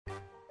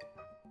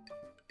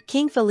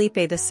King Felipe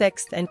VI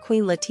and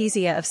Queen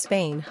Letizia of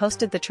Spain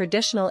hosted the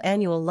traditional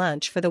annual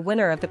lunch for the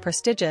winner of the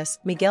prestigious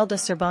Miguel de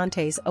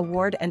Cervantes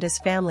Award and his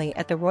family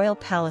at the Royal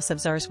Palace of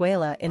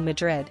Zarzuela in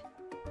Madrid.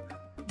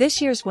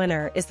 This year's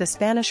winner is the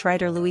Spanish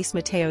writer Luis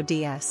Mateo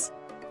Diaz.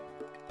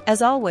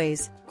 As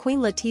always,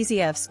 Queen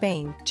Letizia of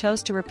Spain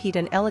chose to repeat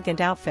an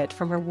elegant outfit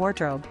from her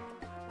wardrobe.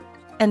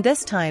 And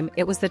this time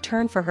it was the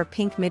turn for her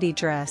pink midi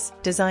dress,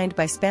 designed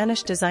by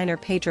Spanish designer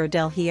Pedro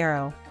del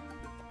Hierro.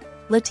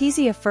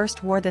 Letizia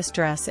first wore this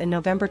dress in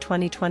November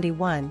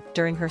 2021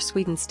 during her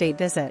Sweden state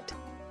visit.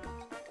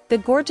 The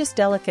gorgeous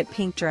delicate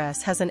pink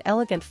dress has an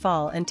elegant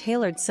fall and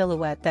tailored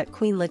silhouette that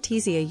Queen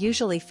Letizia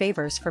usually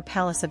favors for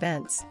palace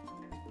events.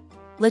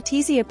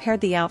 Letizia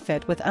paired the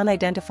outfit with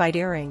unidentified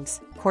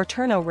earrings,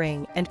 Corturno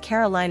ring and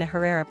Carolina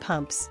Herrera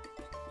pumps.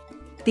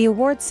 The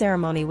award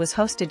ceremony was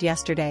hosted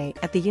yesterday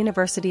at the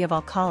University of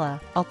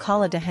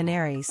Alcalá de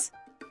Henares.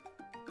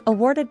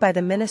 Awarded by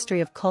the Ministry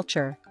of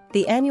Culture,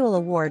 the annual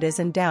award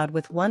is endowed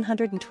with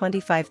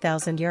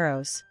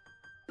 €125,000.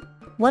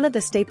 One of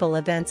the staple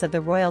events of the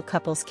royal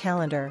couple's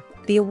calendar,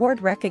 the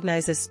award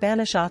recognizes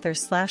Spanish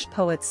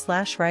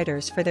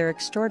authors/poets/writers for their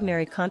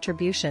extraordinary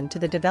contribution to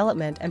the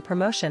development and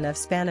promotion of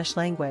Spanish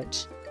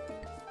language.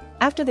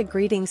 After the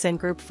greetings and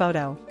group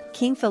photo,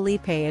 King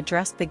Felipe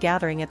addressed the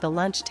gathering at the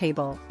lunch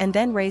table and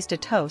then raised a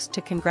toast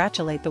to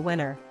congratulate the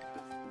winner.